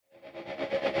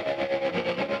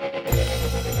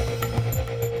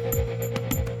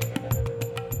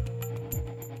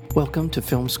Welcome to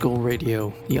Film School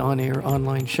Radio, the on-air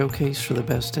online showcase for the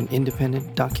best in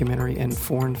independent documentary and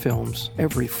foreign films,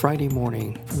 every Friday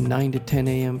morning from 9 to 10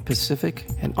 a.m. Pacific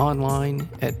and online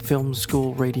at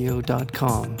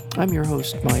filmschoolradio.com. I'm your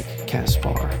host, Mike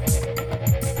Kaspar.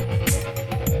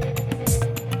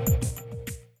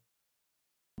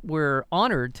 We're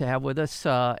honored to have with us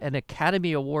an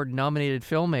Academy Award-nominated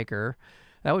filmmaker.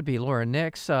 That would be Laura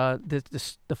Nix.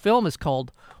 The film is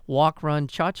called Walk, Run,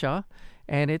 Cha-Cha,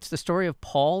 and it's the story of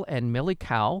Paul and Millie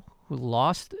Cao, who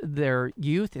lost their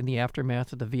youth in the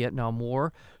aftermath of the Vietnam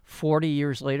War. 40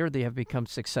 years later, they have become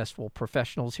successful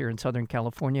professionals here in Southern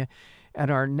California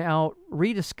and are now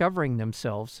rediscovering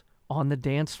themselves on the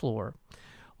dance floor.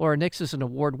 Laura Nix is an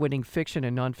award-winning fiction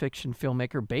and nonfiction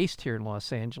filmmaker based here in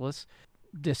Los Angeles.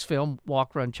 This film,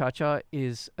 Walk, Run, Cha-Cha,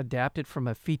 is adapted from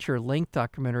a feature-length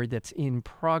documentary that's in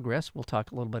progress. We'll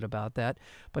talk a little bit about that.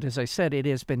 But as I said, it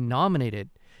has been nominated.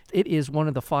 It is one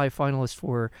of the 5 finalists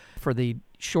for the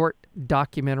short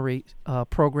documentary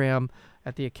program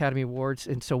at the Academy Awards.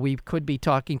 And so we could be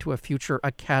talking to a future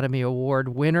Academy Award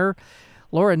winner.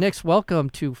 Laura Nix, welcome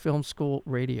to Film School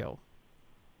Radio.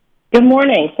 Good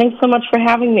morning. Thanks so much for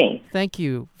having me. Thank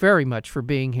you very much for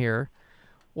being here.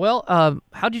 Well,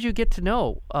 how did you get to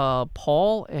know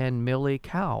Paul and Millie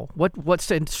Cao? What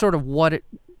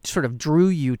drew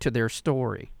you to their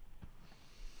story?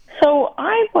 So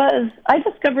I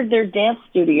discovered their dance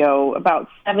studio about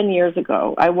 7 years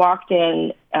ago. I walked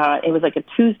in, it was like a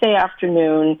Tuesday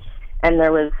afternoon, and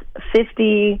there was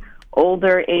 50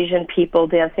 older Asian people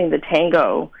dancing the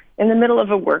tango in the middle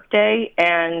of a workday,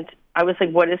 and I was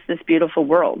like, what is this beautiful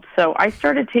world? So I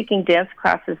started taking dance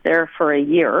classes there for a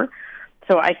year,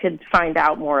 so I could find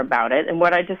out more about it. And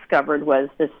what I discovered was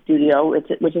this studio,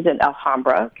 which is in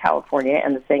Alhambra, California,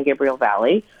 and the San Gabriel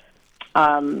Valley.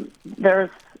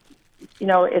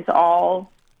 It's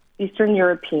all Eastern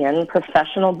European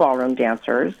professional ballroom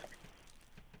dancers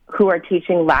who are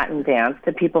teaching Latin dance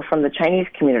to people from the Chinese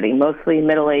community, mostly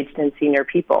middle-aged and senior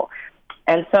people.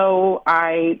 And so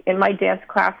in my dance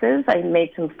classes, I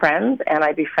made some friends, and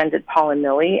I befriended Paul and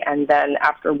Millie. And then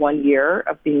after 1 year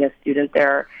of being a student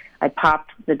there, I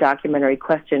popped the documentary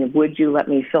question, would you let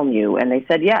me film you? And they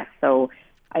said yes. So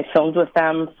I filmed with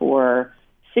them for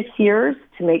 6 years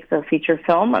to make the feature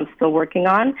film I'm still working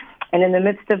on. And in the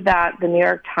midst of that, the New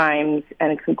York Times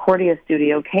and Concordia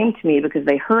Studio came to me because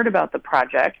they heard about the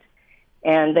project,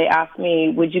 and they asked me,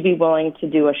 would you be willing to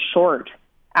do a short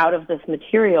out of this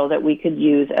material that we could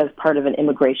use as part of an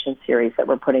immigration series that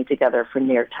we're putting together for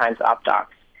New York Times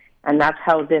OpDocs? And that's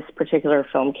how this particular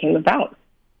film came about.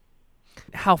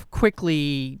 How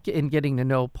quickly, in getting to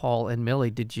know Paul and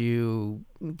Millie, did you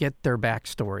get their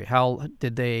backstory? How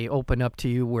did they open up to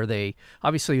you?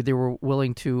 Obviously they were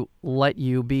willing to let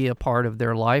you be a part of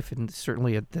their life, and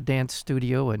certainly at the dance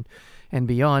studio and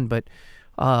beyond, but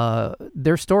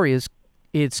their story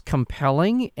it's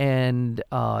compelling, and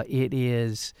it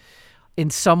is in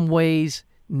some ways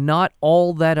not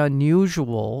all that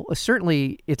unusual.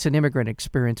 Certainly, it's an immigrant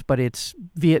experience, but it's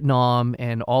Vietnam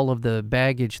and all of the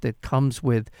baggage that comes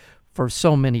with for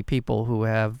so many people who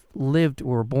have lived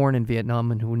or were born in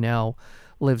Vietnam and who now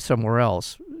live somewhere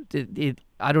else.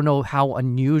 I don't know how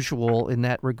unusual in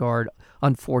that regard,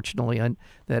 unfortunately,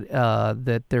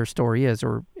 that their story is,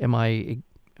 or am I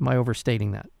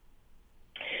overstating that?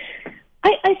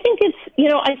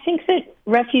 I think that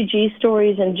refugee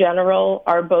stories in general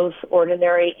are both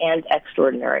ordinary and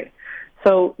extraordinary.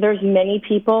 So there's many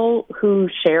people who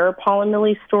share Paul and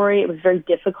Millie's story. It was very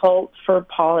difficult for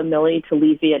Paul and Millie to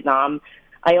leave Vietnam.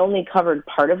 I only covered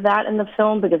part of that in the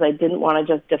film because I didn't want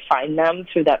to just define them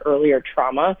through that earlier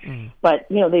trauma. But,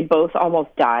 they both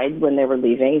almost died when they were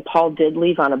leaving. Paul did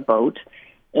leave on a boat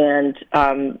and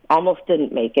almost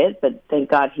didn't make it, but thank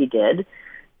God he did.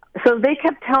 So they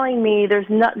kept telling me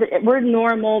we're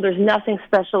normal, there's nothing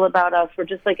special about us, we're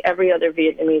just like every other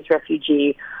Vietnamese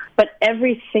refugee. But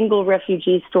every single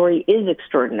refugee story is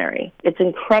extraordinary. It's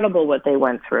incredible what they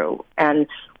went through. And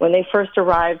when they first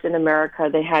arrived in America,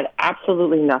 they had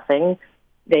absolutely nothing.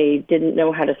 They didn't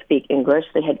know how to speak English.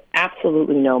 They had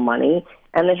absolutely no money.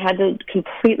 And they had to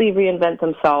completely reinvent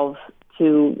themselves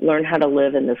to learn how to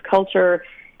live in this culture.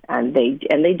 And they did.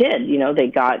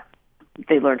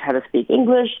 They learned how to speak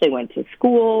English. They went to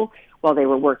school while they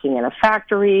were working in a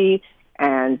factory,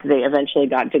 and they eventually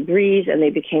got degrees, and they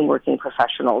became working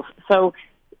professionals. So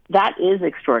that is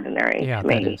extraordinary to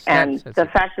me. And the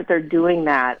fact that they're doing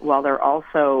that while they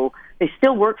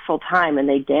still work full time and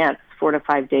they dance 4 to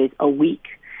 5 days a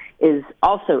week is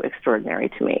also extraordinary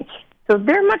to me. So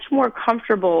they're much more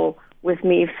comfortable with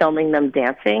me filming them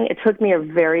dancing. It took me a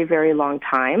very, very long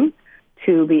time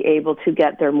to be able to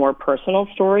get their more personal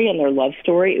story and their love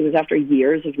story. It was after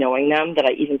years of knowing them that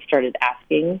I even started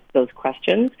asking those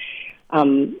questions.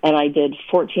 And I did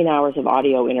 14 hours of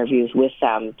audio interviews with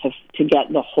them to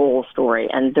get the whole story.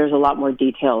 And there's a lot more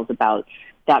details about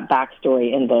that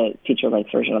backstory in the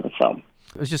feature-length version of the film.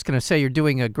 I was just going to say, you're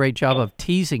doing a great job of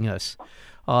teasing us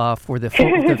for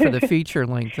the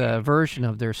feature-length version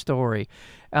of their story.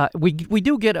 We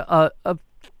do get a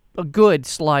good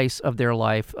slice of their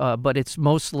life, but it's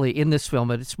mostly, in this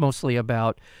film, it's mostly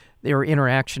about their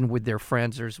interaction with their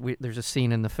friends. There's a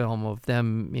scene in the film of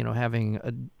them, having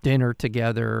a dinner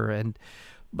together,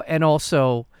 and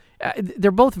also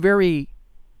they're both very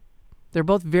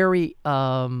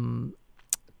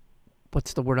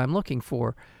what's the word I'm looking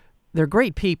for? They're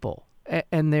great people,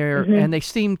 and and they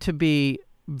seem to be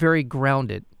very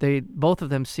grounded. Both of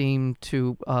them seem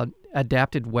to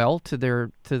adapted well to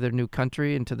their new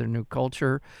country and to their new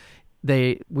culture.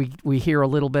 We hear a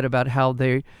little bit about how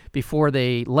before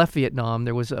they left Vietnam,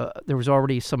 there was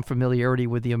already some familiarity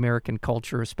with the American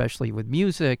culture, especially with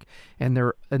music, and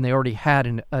they already had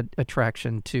an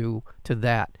attraction to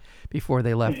that before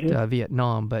they left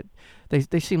Vietnam. But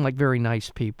they seem like very nice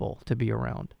people to be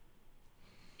around.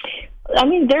 I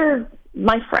mean, they're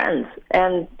my friends,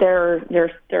 and they're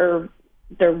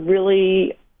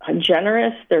really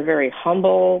generous. They're very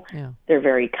humble. Yeah. They're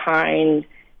very kind.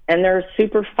 And they're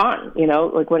super fun,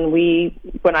 like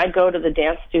when I go to the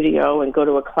dance studio and go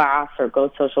to a class or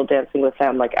go social dancing with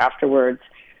them, like afterwards,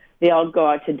 they all go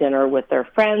out to dinner with their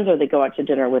friends or they go out to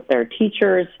dinner with their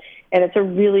teachers. And it's a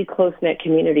really close-knit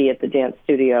community at the dance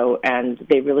studio, and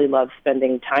they really love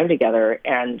spending time together.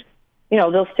 And,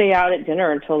 they'll stay out at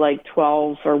dinner until like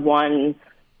 12 or 1,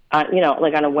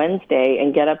 like on a Wednesday,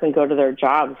 and get up and go to their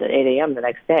jobs at 8 a.m. the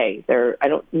next day. I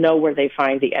don't know where they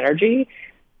find the energy,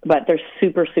 but they're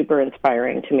super, super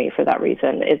inspiring to me for that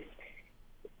reason. It's,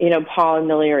 Paul and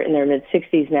Millie are in their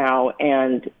mid-60s now,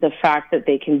 and the fact that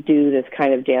they can do this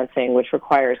kind of dancing, which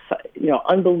requires,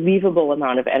 unbelievable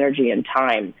amount of energy and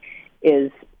time, is,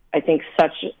 I think,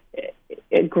 such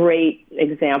a great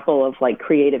example of, like,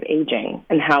 creative aging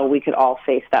and how we could all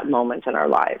face that moment in our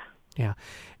lives. Yeah.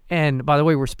 And, by the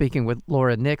way, we're speaking with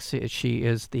Laura Nix. She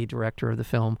is the director of the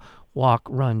film Walk,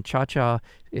 Run, Cha-Cha.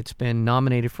 It's been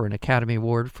nominated for an Academy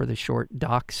Award for the short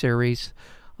doc series.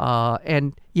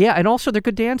 And also they're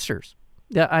good dancers,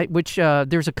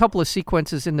 there's a couple of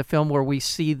sequences in the film where we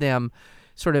see them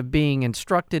sort of being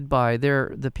instructed by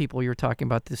the people you're talking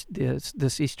about,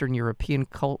 this Eastern European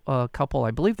couple.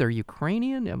 I believe they're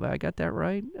Ukrainian. Have I got that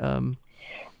right?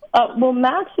 Well,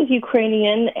 Max is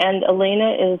Ukrainian, and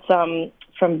Elena is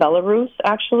from Belarus,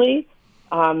 actually.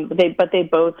 But they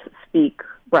both speak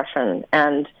Russian,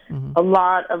 and a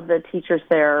lot of the teachers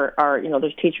there are,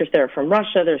 there's teachers there from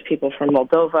Russia, there's people from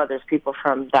Moldova, there's people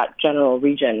from that general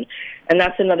region. And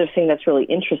that's another thing that's really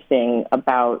interesting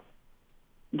about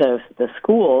the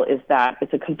school, is that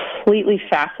it's a completely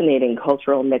fascinating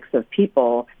cultural mix of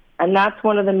people. And that's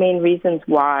one of the main reasons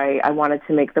why I wanted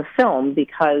to make the film,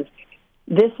 because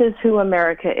this is who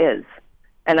America is.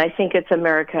 And I think it's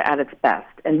America at its best.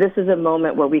 And this is a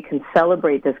moment where we can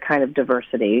celebrate this kind of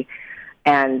diversity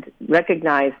and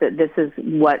recognize that this is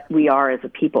what we are as a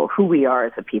people, who we are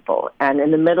as a people. And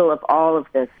in the middle of all of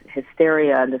this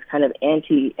hysteria and this kind of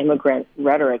anti-immigrant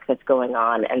rhetoric that's going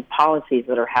on and policies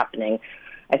that are happening,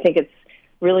 I think it's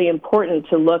really important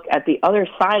to look at the other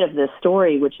side of this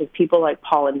story, which is people like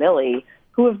Paul and Millie,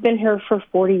 who have been here for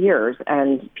 40 years,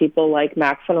 and people like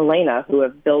Max and Elena, who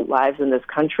have built lives in this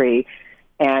country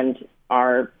and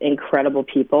are incredible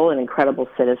people and incredible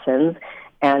citizens.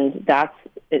 And that's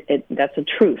a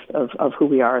truth of who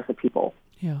we are as a people.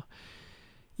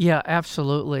 Yeah,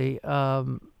 absolutely.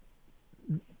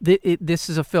 This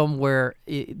is a film where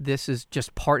this is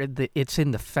just part of it's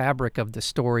in the fabric of the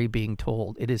story being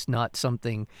told. It is not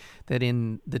something that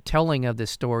in the telling of the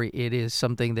story, it is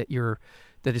something that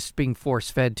is being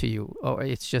force fed to you. Oh,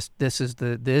 it's just, this is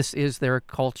their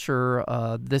culture.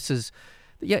 This is,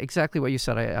 exactly what you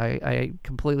said. I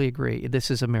completely agree.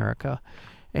 This is America.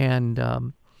 And,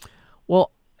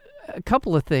 a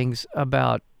couple of things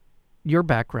about your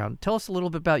background. Tell us a little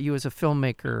bit about you as a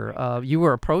filmmaker. You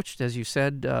were approached, as you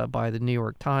said, by the New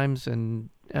York Times, and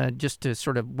just to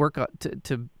sort of work on,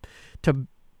 to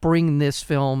bring this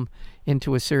film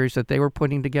into a series that they were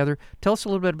putting together. Tell us a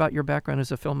little bit about your background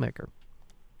as a filmmaker.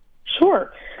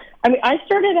 Sure. I mean, I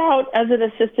started out as an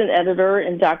assistant editor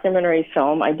in documentary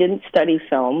film. I didn't study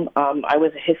film. I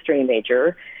was a history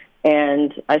major.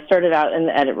 And I started out in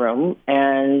the edit room,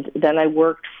 and then I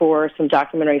worked for some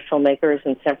documentary filmmakers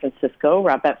in San Francisco,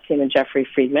 Rob Epstein and Jeffrey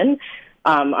Friedman.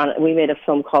 We made a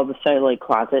film called The Celluloid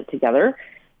Closet together.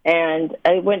 And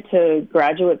I went to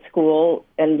graduate school,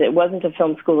 and it wasn't a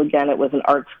film school again, it was an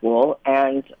art school.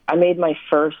 And I made my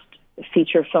first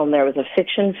feature film there. It was a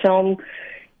fiction film.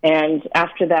 And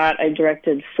after that, I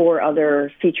directed 4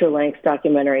 other feature-length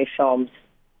documentary films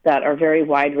that are very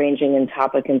wide-ranging in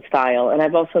topic and style. And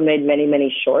I've also made many,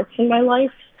 many shorts in my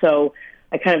life. So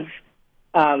I kind of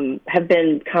have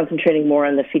been concentrating more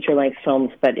on the feature-length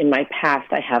films, but in my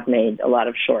past, I have made a lot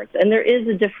of shorts. And there is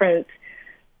a different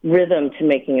rhythm to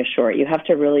making a short. You have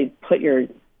to really put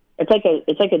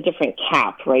it's like a different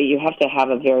cap, right? You have to have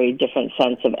a very different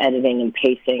sense of editing and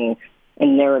pacing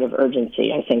and narrative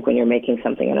urgency, I think, when you're making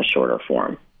something in a shorter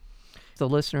form. The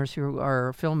listeners who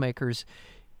are filmmakers,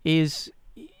 is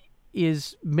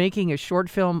making a short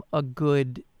film a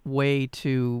good way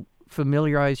to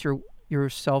familiarize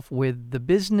yourself with the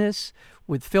business,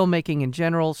 with filmmaking in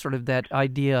general, sort of that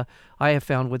idea I have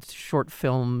found with short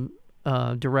film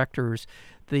directors,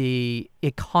 the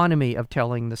economy of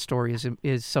telling the story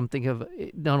is something of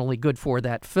not only good for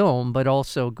that film, but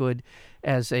also good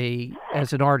as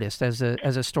an artist, as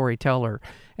a storyteller,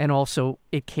 and also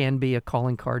it can be a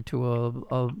calling card to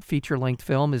a feature length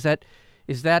film. Is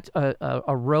that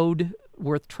a road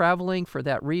worth traveling for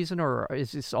that reason, or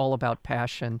is this all about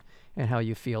passion and how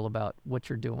you feel about what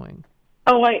you're doing?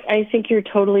 Oh, I think you're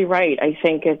totally right. I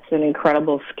think it's an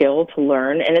incredible skill to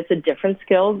learn, and it's a different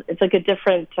skill. It's like a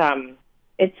different,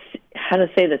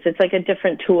 it's like a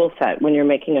different tool set when you're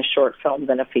making a short film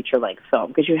than a feature-length film,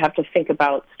 because you have to think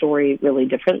about story really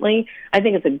differently. I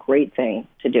think it's a great thing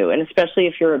to do, and especially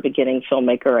if you're a beginning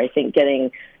filmmaker, I think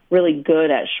getting really good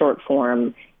at short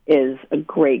form is a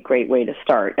great, great way to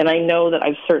start. And I know that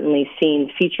I've certainly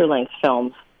seen feature-length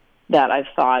films that I've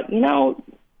thought,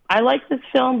 I like this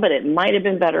film, but it might have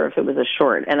been better if it was a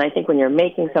short. And I think when you're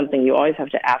making something, you always have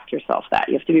to ask yourself that.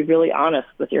 You have to be really honest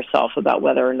with yourself about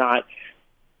whether or not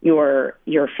your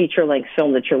feature-length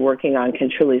film that you're working on can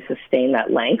truly sustain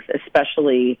that length,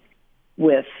 especially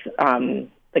with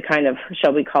the kind of,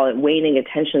 shall we call it, waning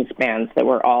attention spans that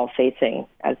we're all facing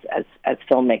as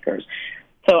filmmakers.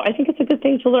 So I think it's a good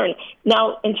thing to learn.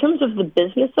 Now, in terms of the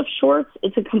business of shorts,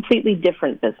 it's a completely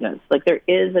different business. Like, there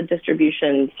is a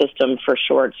distribution system for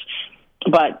shorts,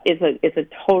 but it's a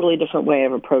totally different way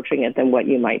of approaching it than what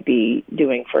you might be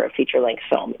doing for a feature-length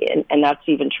film. And that's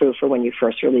even true for when you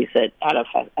first release it at a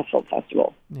film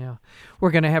festival. Yeah. We're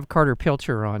going to have Carter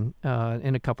Pilcher on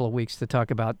in a couple of weeks to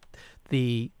talk about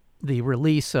the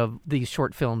release of these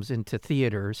short films into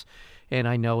theaters. And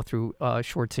I know through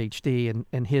Shorts HD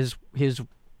and his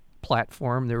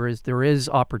platform, there is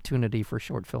opportunity for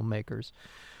short filmmakers.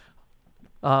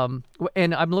 And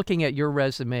I'm looking at your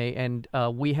resume, and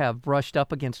we have brushed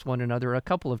up against one another a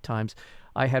couple of times.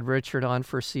 I had Richard on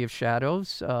for Sea of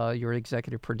Shadows. You're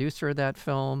executive producer of that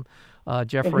film.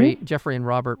 Jeffrey and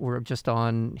Robert were just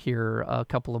on here a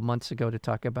couple of months ago to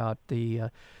talk about the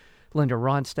Linda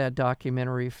Ronstadt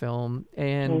documentary film.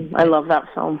 And I love that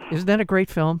film. Isn't that a great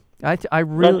film? That's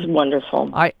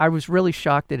wonderful. I was really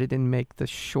shocked that it didn't make the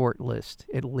short list,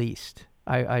 at least.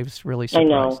 I was really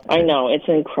surprised. I know. It's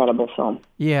an incredible film.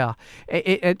 Yeah.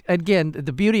 Again,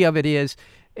 the beauty of it is,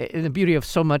 the beauty of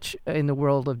so much in the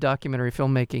world of documentary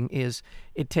filmmaking is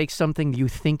it takes something you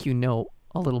think you know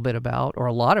a little bit about or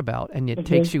a lot about, and it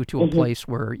takes you to a place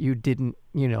where you didn't,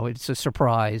 it's a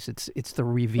surprise. It's the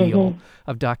reveal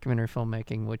of documentary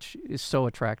filmmaking, which is so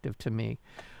attractive to me.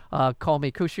 Call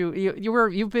me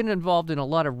Kushu. You've been involved in a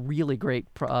lot of really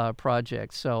great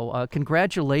projects. So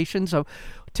congratulations.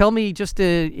 Tell me just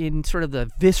in sort of the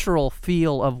visceral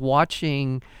feel of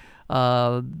watching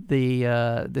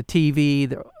the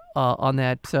TV on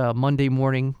that Monday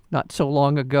morning not so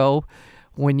long ago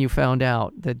when you found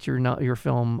out that your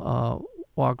film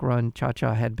Walk, Run,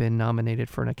 Cha-Cha had been nominated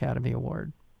for an Academy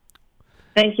Award.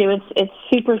 Thank you. It's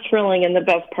super thrilling, and the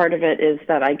best part of it is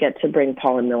that I get to bring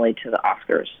Paul and Millie to the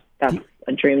Oscars. That's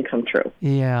a dream come true.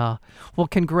 Yeah. Well,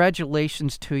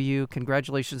 congratulations to you.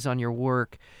 Congratulations on your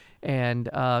work. And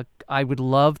I would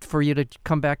love for you to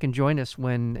come back and join us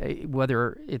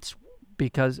whether it's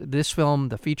because this film,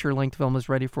 the feature-length film, is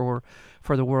ready for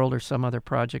the world or some other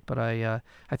project. But I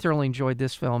thoroughly enjoyed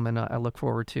this film, and I look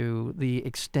forward to the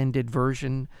extended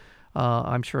version.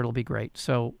 I'm sure it'll be great.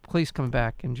 So please come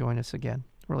back and join us again.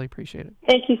 Really appreciate it.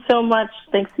 Thank you so much.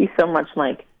 Thank you so much,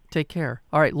 Mike. Take care.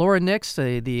 All right, Laura Nix,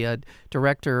 the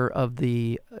director of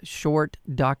the short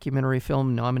documentary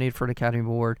film nominated for an Academy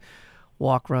Award,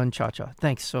 Walk, Run, Cha-Cha.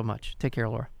 Thanks so much. Take care,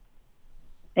 Laura.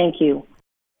 Thank you.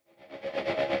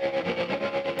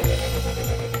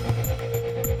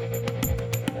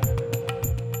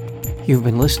 You've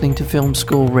been listening to Film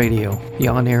School Radio, the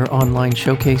on-air online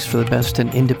showcase for the best in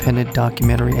independent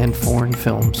documentary and foreign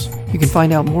films. You can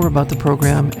find out more about the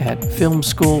program at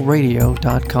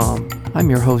filmschoolradio.com. I'm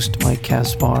your host, Mike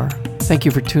Kaspar. Thank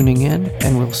you for tuning in,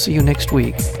 and we'll see you next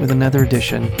week with another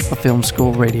edition of Film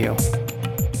School Radio.